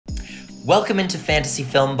Welcome into Fantasy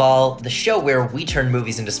Filmball, the show where we turn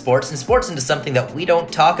movies into sports and sports into something that we don't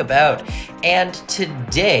talk about. And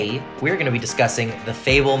today, we're going to be discussing The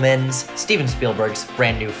Fabelmans, Steven Spielberg's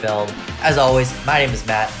brand new film. As always, my name is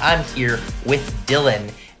Matt. I'm here with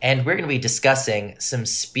Dylan, and we're going to be discussing some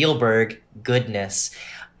Spielberg goodness.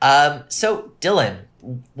 So, Dylan,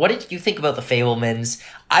 what did you think about The Fabelmans?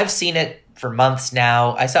 I've seen it for months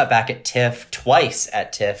now. I saw it back at TIFF, twice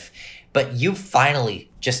at TIFF, but you've finally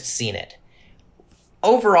just seen it.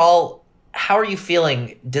 Overall, how are you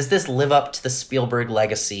feeling? Does this live up to the Spielberg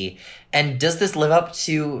legacy? And does this live up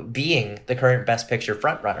to being the current Best Picture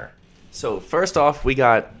frontrunner? So first off, we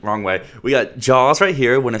got Jaws right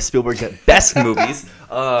here, one of Spielberg's best movies.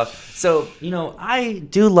 I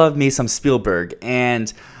do love me some Spielberg,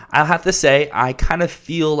 and I'll have to say I kind of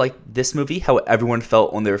feel like this movie, how everyone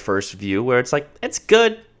felt on their first view, where it's like, it's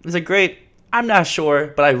good, is it great? I'm not sure,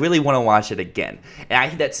 but I really want to watch it again. And I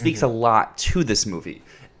think that speaks a lot to this movie.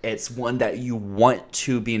 It's one that you want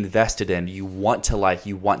to be invested in, you want to like,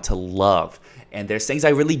 you want to love. And there's things I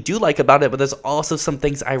really do like about it, but there's also some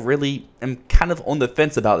things I really am kind of on the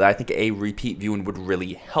fence about that I think a repeat viewing would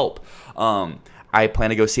really help. I plan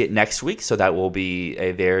to go see it next week, so that will be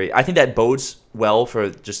I think that bodes well for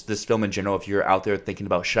just this film in general. If you're out there thinking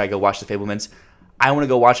about, should I go watch The Fabelmans? I want to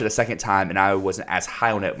go watch it a second time, and I wasn't as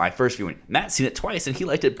high on it my first viewing. Matt's seen it twice, and he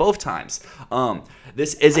liked it both times.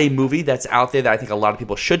 This is a movie that's out there that I think a lot of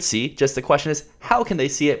people should see. Just the question is, how can they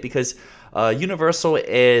see it? Because Universal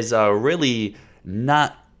is really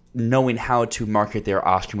not knowing how to market their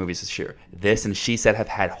Oscar movies this year. This and She Said have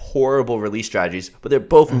had horrible release strategies, but they're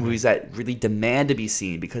both movies that really demand to be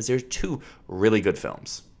seen because they're two really good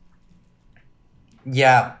films.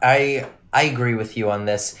 Yeah, I agree with you on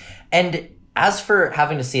this. And as for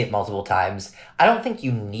having to see it multiple times, I don't think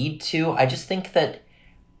you need to. I just think that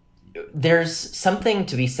there's something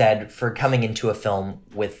to be said for coming into a film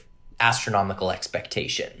with astronomical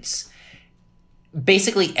expectations.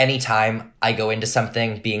 Basically, anytime I go into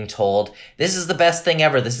something being told, this is the best thing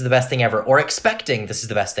ever, this is the best thing ever, or expecting this is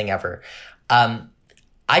the best thing ever,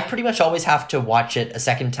 I pretty much always have to watch it a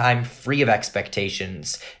second time free of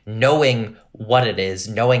expectations, knowing what it is,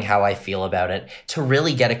 knowing how I feel about it, to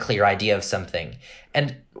really get a clear idea of something.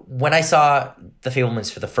 And when I saw The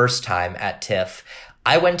Fabelmans for the first time at TIFF,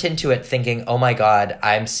 I went into it thinking, oh my God,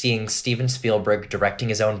 I'm seeing Steven Spielberg directing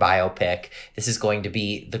his own biopic. This is going to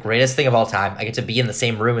be the greatest thing of all time. I get to be in the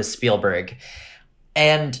same room as Spielberg.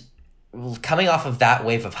 And coming off of that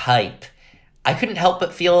wave of hype, I couldn't help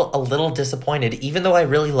but feel a little disappointed, even though I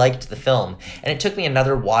really liked the film. And it took me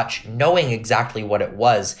another watch, knowing exactly what it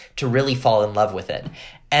was, to really fall in love with it.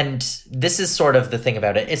 And this is sort of the thing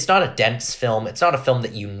about it. It's not a dense film. It's not a film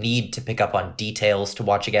that you need to pick up on details to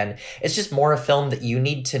watch again. It's just more a film that you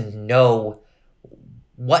need to know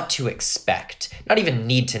what to expect. Not even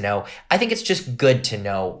need to know. I think it's just good to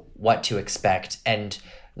know what to expect and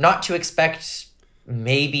not to expect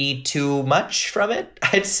maybe too much from it,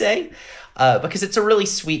 I'd say. Because it's a really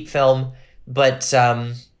sweet film, but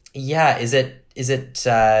is it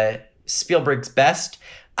Spielberg's best?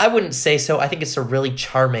 I wouldn't say so. I think it's a really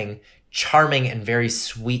charming and very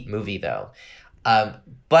sweet movie, though.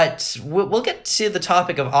 But we'll get to the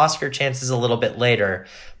topic of Oscar chances a little bit later.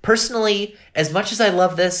 Personally, as much as I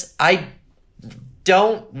love this, I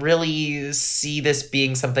don't really see this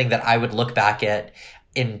being something that I would look back at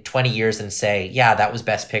in 20 years and say, yeah, that was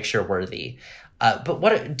Best Picture worthy. But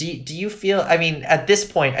what do you feel? I mean, at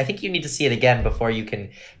this point, I think you need to see it again before you can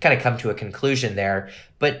kind of come to a conclusion there.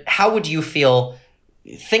 But how would you feel?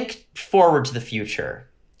 Think forward to the future.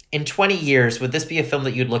 In 20 years, would this be a film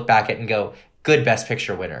that you'd look back at and go, good Best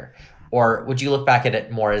Picture winner? Or would you look back at it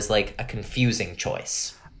more as like a confusing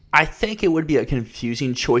choice? I think it would be a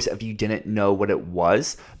confusing choice if you didn't know what it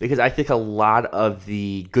was, because I think a lot of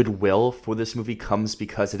the goodwill for this movie comes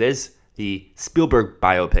because it is the Spielberg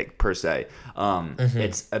biopic, per se.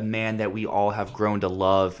 It's a man that we all have grown to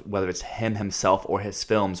love, whether it's him himself or his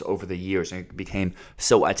films over the years, and it became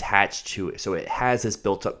so attached to it. So it has this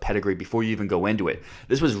built-up pedigree before you even go into it.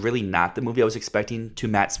 This was really not the movie I was expecting, to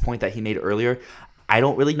Matt's point that he made earlier. I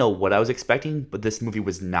don't really know what I was expecting, but this movie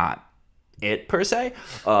was not it, per se.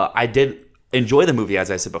 I did enjoy the movie,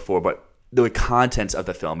 as I said before, but the contents of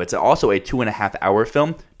the film. It's also a 2.5-hour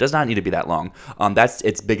film. Does not need to be that long.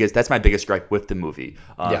 That's my biggest gripe with the movie.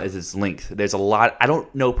 Is its length. There's a lot. I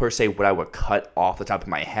don't know per se what I would cut off the top of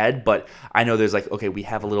my head, but I know there's like, okay, we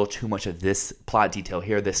have a little too much of this plot detail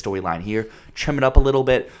here, this storyline here. Trim it up a little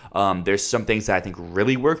bit. There's some things that I think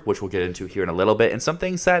really work, which we'll get into here in a little bit, and some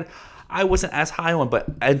things that I wasn't as high on. But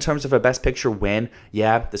in terms of a Best Picture win,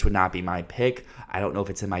 yeah, this would not be my pick. I don't know if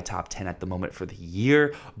it's in my top 10 at the moment for the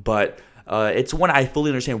year, but It's one I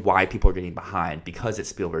fully understand why people are getting behind, because it's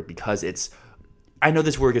Spielberg, because it's, I know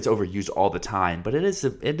this word gets overused all the time, but it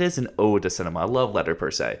is an ode to cinema, a love letter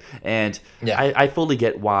per se. And Yeah. I fully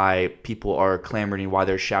get why people are clamoring, why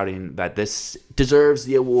they're shouting that this deserves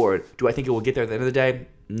the award. Do I think it will get there at the end of the day?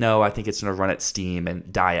 No, I think it's going to run its steam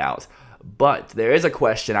and die out. But there is a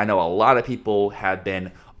question I know a lot of people have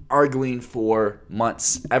been arguing for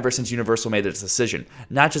months, ever since Universal made this decision.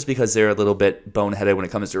 Not just because they're a little bit boneheaded when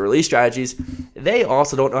it comes to release strategies, they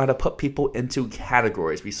also don't know how to put people into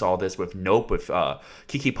categories. We saw this with Nope, with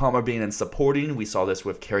Keke Palmer being in supporting. We saw this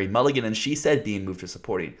with Carey Mulligan and She Said being moved to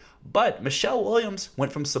supporting. But Michelle Williams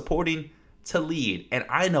went from supporting to lead, and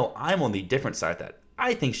I know I'm on the different side of that.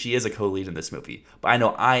 I think she is a co-lead in this movie, but I know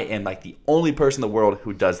I am like the only person in the world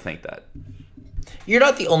who does think that. You're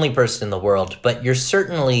not the only person in the world, but you're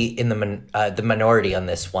certainly in the minority on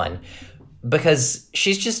this one, because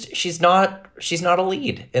she's not a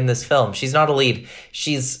lead in this film. She's not a lead.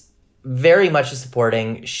 She's very much a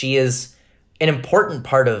supporting. She is an important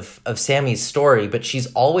part of Sammy's story, but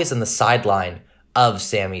she's always on the sideline of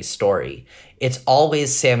Sammy's story. It's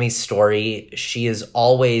always Sammy's story. She is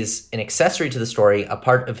always an accessory to the story, a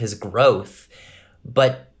part of his growth.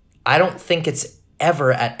 But I don't think it's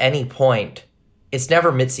ever at any point, it's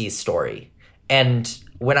never Mitzi's story. And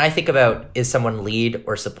when I think about is someone lead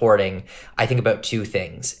or supporting, I think about two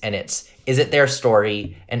things. And it's, is it their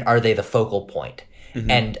story and are they the focal point?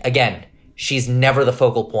 Mm-hmm. And again, she's never the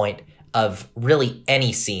focal point of really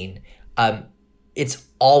any scene. It's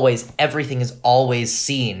always, everything is always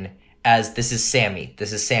seen as this is Sammy,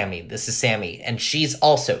 this is Sammy, this is Sammy. And she's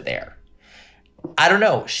also there. I don't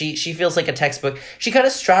know. She feels like a textbook. She kind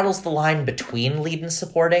of straddles the line between lead and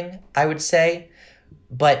supporting, I would say.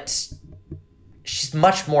 But she's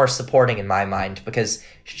much more supporting in my mind, because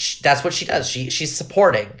that's what she does. She's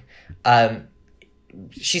supporting.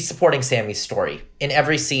 She's supporting Sammy's story. In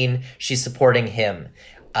every scene, she's supporting him.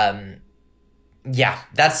 Yeah,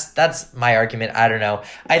 that's my argument. I don't know.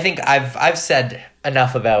 I think I've said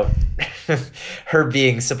enough about her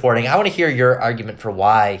being supporting. I want to hear your argument for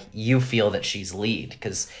why you feel that she's lead,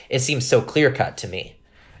 because it seems so clear-cut to me.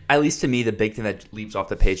 At least to me, the big thing that leaps off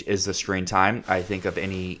the page is the screen time. I think of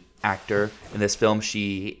any actor in this film,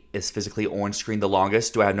 she is physically on screen the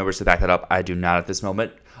longest. Do I have numbers to back that up? I do not at this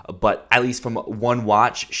moment. But at least from one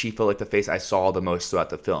watch, she felt like the face I saw the most throughout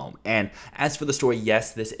the film. And as for the story,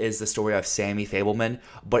 yes, this is the story of Sammy Fabelman,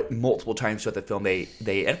 but multiple times throughout the film,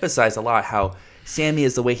 they emphasize a lot how Sammy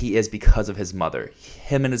is the way he is because of his mother.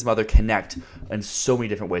 Him and his mother connect in so many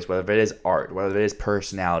different ways, whether it is art, whether it is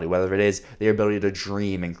personality, whether it is their ability to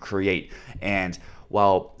dream and create. And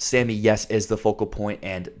while Sammy, yes, is the focal point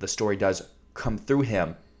and the story does come through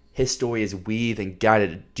him, his story is weaved and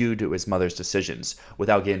guided due to his mother's decisions,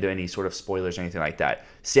 without getting into any sort of spoilers or anything like that.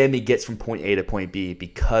 Sammy gets from point A to point B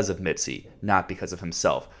because of Mitzi, not because of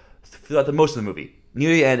himself. Throughout the most of the movie,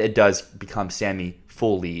 near the end, it does become Sammy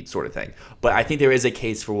full lead sort of thing. But I think there is a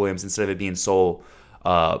case for Williams, instead of it being sole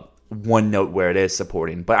one note where it is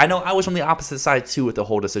supporting. But I know I was on the opposite side too with the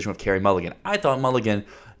whole decision with Carey Mulligan. I thought Mulligan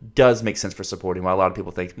does make sense for supporting, while a lot of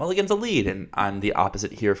people think Mulligan's a lead, and I'm the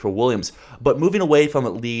opposite here for Williams. But moving away from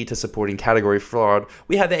lead to supporting category fraud,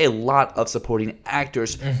 we have a lot of supporting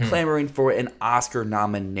actors clamoring for an Oscar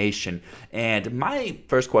nomination. And my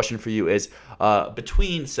first question for you is,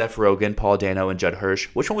 between Seth Rogen, Paul Dano, and Judd Hirsch,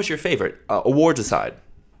 which one was your favorite, awards aside?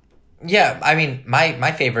 Yeah, I mean,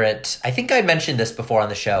 my favorite, I think I mentioned this before on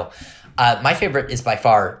the show. My favorite is by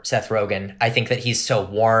far Seth Rogen. I think that he's so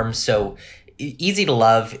warm, so easy to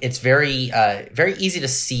love. It's very easy to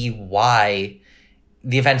see why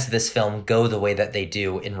the events of this film go the way that they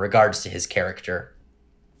do in regards to his character,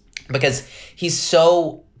 because he's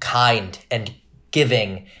so kind and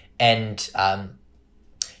giving and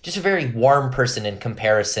just a very warm person in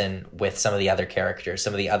comparison with some of the other characters,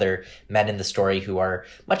 some of the other men in the story who are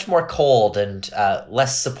much more cold and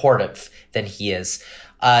less supportive than he is.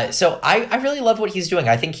 So I really love what he's doing.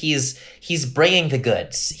 I think he's bringing the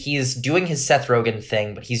goods. He's doing his Seth Rogen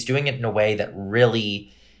thing, but he's doing it in a way that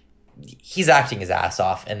really, he's acting his ass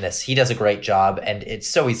off in this. He does a great job, and it's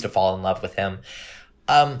so easy to fall in love with him.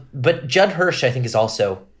 But Judd Hirsch, I think, is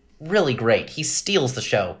also really great. He steals the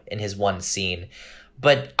show in his one scene.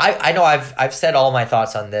 But I know I've said all my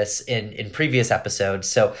thoughts on this in previous episodes.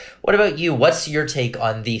 So what about you? What's your take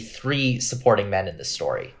on the three supporting men in this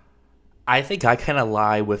story? I think I kind of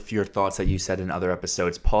lie with your thoughts that you said in other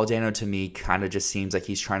episodes. Paul Dano, to me, kind of just seems like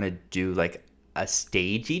he's trying to do like a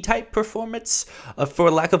stagey type performance, for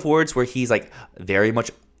lack of words, where he's like very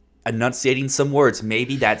much enunciating some words.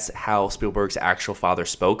 Maybe that's how Spielberg's actual father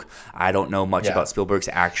spoke. I don't know much about Spielberg's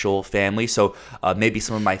actual family, so maybe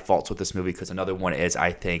some of my faults with this movie, because another one is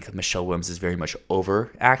I think Michelle Williams is very much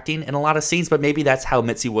overacting in a lot of scenes, but maybe that's how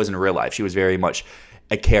Mitzi was in real life. She was very much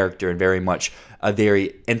a character and very much a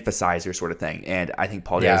very emphasizer sort of thing. And I think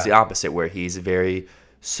Paul Dano is the opposite, where he's very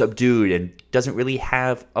subdued and doesn't really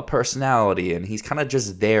have a personality, and he's kind of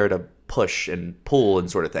just there to push and pull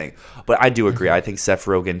and sort of thing. But I do agree. I think Seth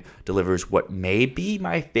Rogen delivers what may be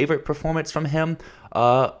my favorite performance from him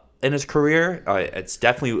in his career. It's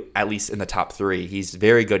definitely at least in the top 3. He's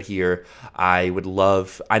very good here. I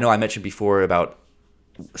know I mentioned before about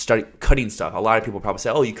cutting stuff. A lot of people probably say,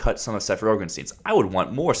 oh, you cut some of Seth Rogen's scenes. I would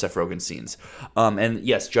want more Seth Rogen scenes. And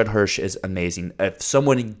yes, Judd Hirsch is amazing. If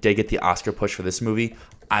someone did get the Oscar push for this movie,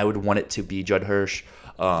 I would want it to be Judd Hirsch.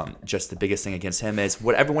 Just the biggest thing against him is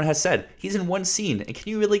what everyone has said. He's in one scene, and can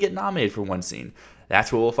you really get nominated for one scene?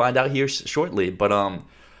 That's what we'll find out here shortly. But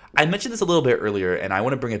I mentioned this a little bit earlier, and I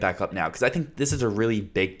want to bring it back up now, because I think this is a really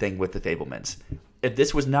big thing with The Fabelmans. If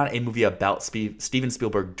this was not a movie about Steven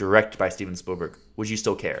Spielberg, directed by Steven Spielberg, would you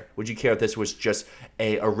still care? Would you care if this was just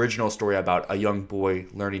a original story about a young boy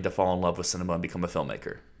learning to fall in love with cinema and become a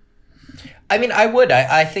filmmaker? I mean, I would.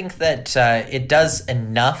 I think that it does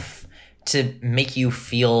enough to make you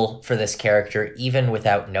feel for this character, even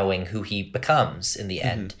without knowing who he becomes in the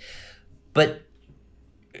end. But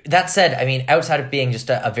that said, I mean, outside of being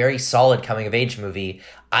just a very solid coming-of-age movie,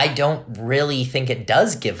 I don't really think it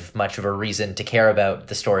does give much of a reason to care about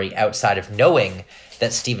the story outside of knowing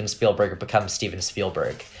that Steven Spielberg becomes Steven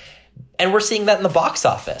Spielberg. And we're seeing that in the box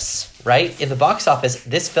office, right? In the box office,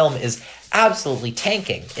 this film is absolutely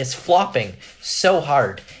tanking. It's flopping so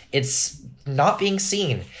hard. It's not being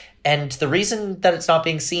seen. And the reason that it's not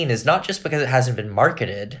being seen is not just because it hasn't been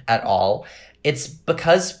marketed at all. It's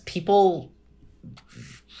because people,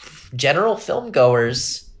 general film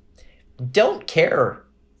goers, don't care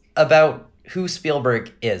about who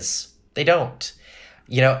Spielberg is. They don't.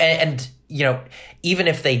 You know, and you know, even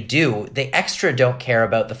if they do, they extra don't care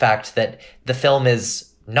about the fact that the film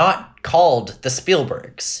is not called The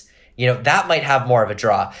Spielbergs. You know, that might have more of a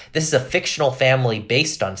draw. This is a fictional family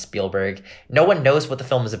based on Spielberg. No one knows what the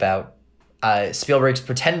film is about. Spielberg's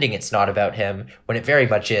pretending it's not about him when it very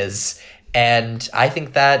much is. And I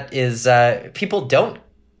think that is, people don't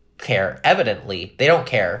care, evidently. They don't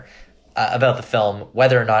care about the film,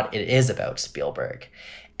 whether or not it is about Spielberg.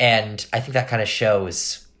 And I think that kind of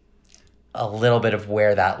shows a little bit of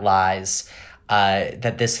where that lies,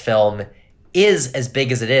 that this film is as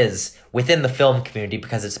big as it is within the film community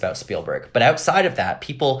because it's about Spielberg. But outside of that,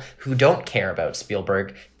 people who don't care about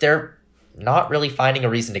Spielberg, they're not really finding a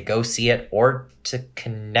reason to go see it or to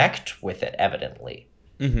connect with it, evidently.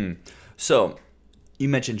 So, you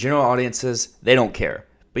mentioned general audiences, they don't care.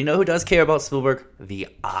 But you know who does care about Spielberg? The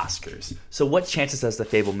Oscars. So what chances does The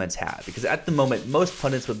Fabelmans have? Because at the moment, most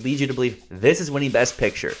pundits would lead you to believe this is winning Best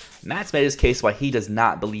Picture. Matt's made his case why he does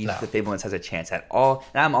not believe The Fabelmans has a chance at all.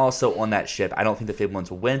 And I'm also on that ship. I don't think The Fabelmans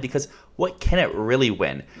will win because what can it really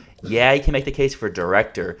win? Yeah, you can make the case for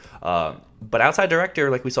director. But outside director,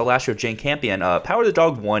 like we saw last year with Jane Campion, Power of the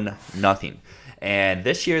Dog won nothing. And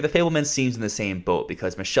this year, The Fabelmans seems in the same boat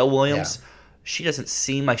because Michelle Williams... She doesn't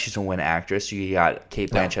seem like she's a win actress. You got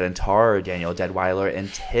Kate Blanchett and Tar, Danielle Deadweiler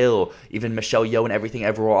and Till, even Michelle Yeoh and Everything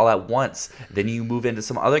Everywhere All at Once. Then you move into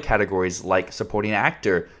some other categories like supporting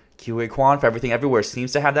actor. Ke Kwan for Everything Everywhere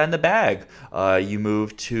seems to have that in the bag. You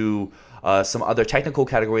move to some other technical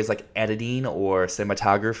categories like editing or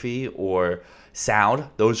cinematography or sound.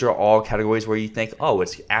 Those are all categories where you think, oh,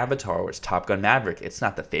 it's Avatar or it's Top Gun Maverick. It's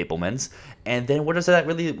not The Fabelmans. And then what does that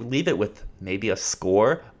really leave it with? Maybe a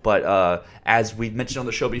score. But as we've mentioned on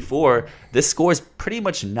the show before, this score is pretty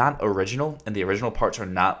much not original, and the original parts are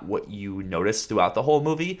not what you notice throughout the whole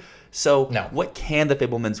movie. So what can The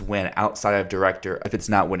Fabelmans win outside of director if it's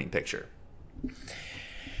not winning picture?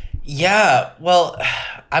 Yeah, well,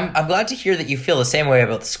 I'm glad to hear that you feel the same way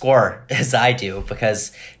about the score as I do,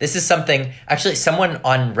 because this is something, actually someone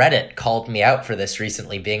on Reddit called me out for this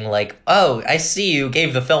recently, being like, oh, I see you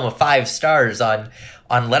gave the film a 5 stars on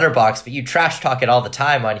LETTERBOXD, but you trash talk it all the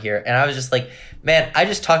time on here. And I was just like, man, I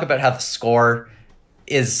just talk about how the score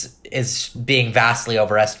is being vastly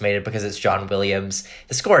overestimated because it's John Williams.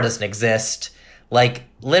 The score doesn't exist. Like,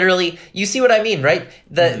 literally, you see what I mean, right?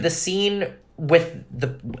 The scene with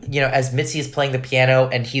the, you know, as Mitzi is playing the piano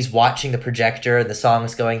and he's watching the projector and the song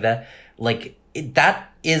is going,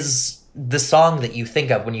 that is the song that you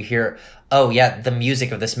think of when you hear, oh yeah, the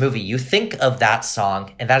music of this movie. You think of that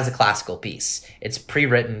song, and that is a classical piece. It's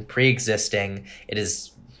pre-written, pre-existing. It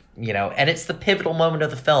is, you know, and it's the pivotal moment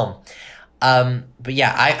of the film. But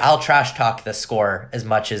yeah, I'll trash talk the score as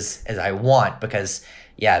much as I want, because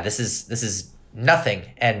yeah, this is nothing.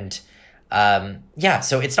 And yeah,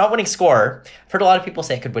 so it's not winning score. I've heard a lot of people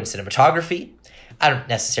say it could win cinematography. I don't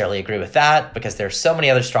necessarily agree with that, because there's so many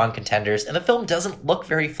other strong contenders, and the film doesn't look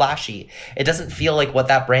very flashy. It doesn't feel like what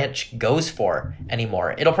that branch goes for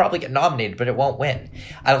anymore. It'll probably get nominated, but it won't win.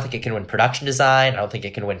 I don't think it can win production design. I don't think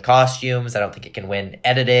it can win costumes. I don't think it can win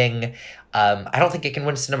editing. I don't think it can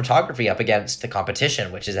win cinematography up against the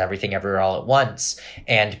competition, which is Everything Everywhere All at Once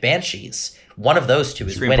and Banshees. One of those two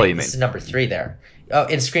is winning. This is number 3 there. Oh,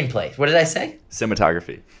 in screenplay. What did I say?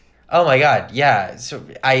 Cinematography. Oh my god, yeah. So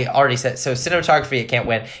I already said, so cinematography it can't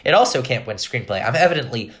win. It also can't win screenplay. I'm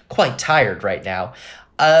evidently quite tired right now.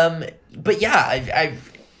 But yeah,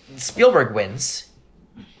 Spielberg wins.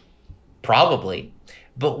 Probably.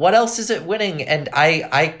 But what else is it winning? And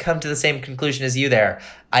I come to the same conclusion as you there.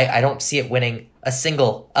 I don't see it winning a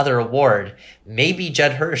single other award. Maybe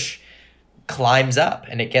Judd Hirsch climbs up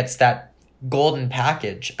and it gets that golden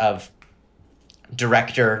package of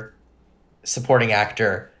director, supporting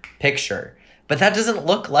actor, picture. But that doesn't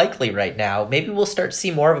look likely right now. Maybe we'll start to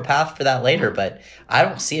see more of a path for that later, but I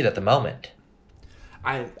don't see it at the moment.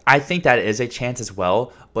 I think that is a chance as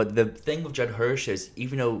well. But the thing with Judd Hirsch is,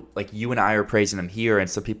 even though like you and I are praising him here and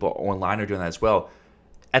some people online are doing that as well,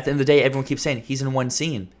 at the end of the day, everyone keeps saying he's in one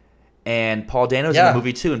scene. And Paul Dano's in the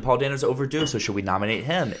movie too, and Paul Dano's overdue, so should we nominate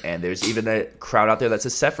him? And there's even a crowd out there that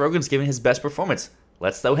says Seth Rogen's giving his best performance.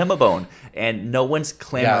 Let's throw him a bone. And no one's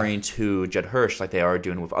clamoring to Judd Hirsch like they are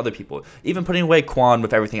doing with other people. Even putting away Kwan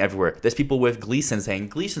with Everything Everywhere. There's people with Gleason saying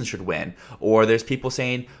Gleason should win. Or there's people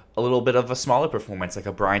saying a little bit of a smaller performance, like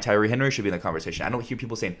a Brian Tyree Henry should be in the conversation. I don't hear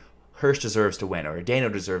people saying Hirsch deserves to win, or Dano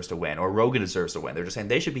deserves to win, or Rogen deserves to win. They're just saying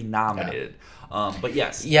they should be nominated. But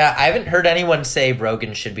yes. Yeah, I haven't heard anyone say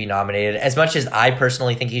Rogen should be nominated. As much as I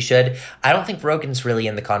personally think he should, I don't think Rogen's really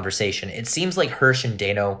in the conversation. It seems like Hirsch and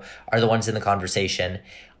Dano are the ones in the conversation.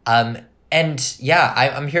 And yeah,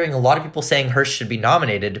 I'm hearing a lot of people saying Hirsch should be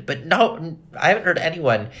nominated, but no, I haven't heard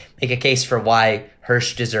anyone make a case for why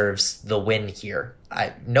Hirsch deserves the win here.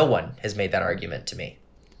 No one has made that argument to me.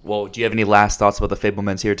 Well, do you have any last thoughts about the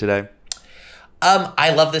Fabelmans here today?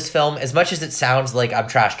 I love this film. As much as it sounds like I'm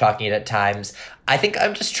trash talking it at times, I think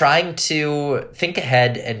I'm just trying to think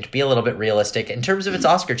ahead and be a little bit realistic in terms of its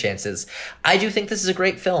Oscar chances. I do think this is a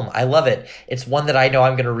great film. I love it. It's one that I know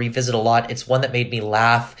I'm going to revisit a lot. It's one that made me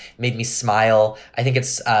laugh, made me smile. I think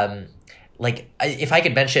it's, like, if I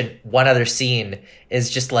could mention one other scene, is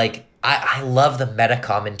just like, I love the meta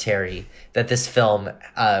commentary that this film,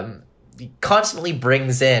 constantly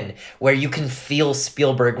brings in, where you can feel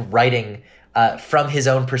Spielberg writing from his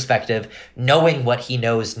own perspective, knowing what he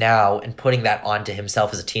knows now and putting that onto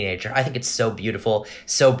himself as a teenager. I think it's so beautiful,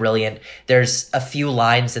 so brilliant. There's a few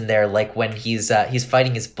lines in there, like when he's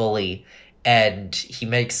fighting his bully, and he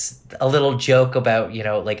makes a little joke about, you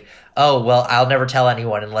know, like, oh, well, I'll never tell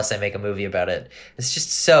anyone unless I make a movie about it. It's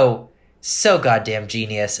just so goddamn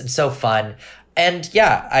genius and so fun. And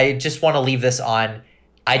yeah, I just want to leave this on.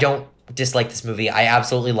 I don't dislike this movie. I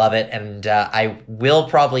absolutely love it, and I will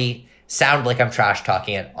probably sound like I'm trash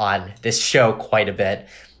talking it on this show quite a bit,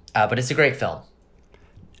 but it's a great film.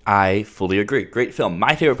 I fully agree. Great film.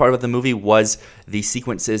 My favorite part about the movie was the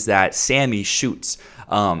sequences that Sammy shoots.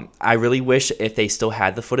 I really wish if they still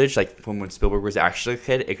had the footage, like from when Spielberg was actually a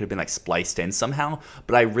kid, it could have been like spliced in somehow.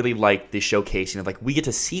 But I really like the showcasing of like we get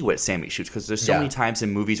to see what Sammy shoots, because there's so many times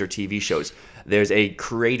in movies or TV shows there's a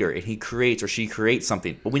creator and he creates or she creates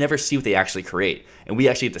something, but we never see what they actually create, and we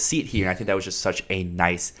actually get to see it here. And I think that was just such a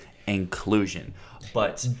nice inclusion.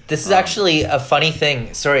 But this is actually a funny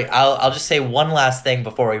thing. Sorry, I'll just say one last thing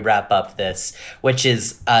before we wrap up this, which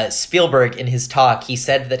is Spielberg, in his talk, he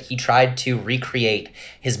said that he tried to recreate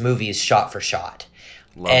his movies shot for shot.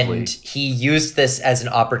 Lovely. And he used this as an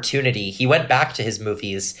opportunity. He went back to his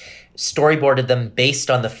movies, storyboarded them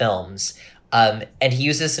based on the films, and he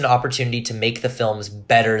used this as an opportunity to make the films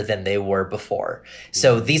better than they were before.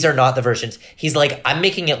 So these are not the versions. He's like, I'm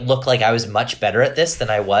making it look like I was much better at this than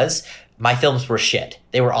I was. My films were shit.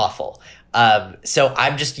 They were awful. So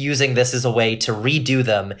I'm just using this as a way to redo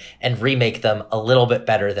them and remake them a little bit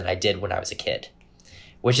better than I did when I was a kid,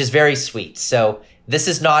 which is very sweet. So this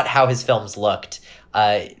is not how his films looked,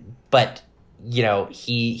 but you know,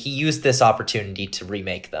 he used this opportunity to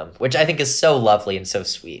remake them, which I think is so lovely and so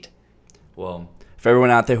sweet. Well, for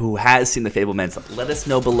everyone out there who has seen The Fabelmans, let us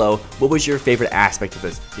know below, what was your favorite aspect of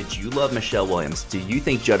this? Did you love Michelle Williams? Do you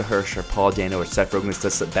think Judd Hirsch or Paul Dano or Seth Rogen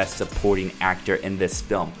is the best supporting actor in this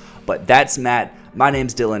film? But that's Matt. My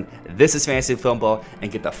name's Dylan. This is Fantasy Filmball,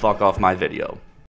 and get the fuck off my video.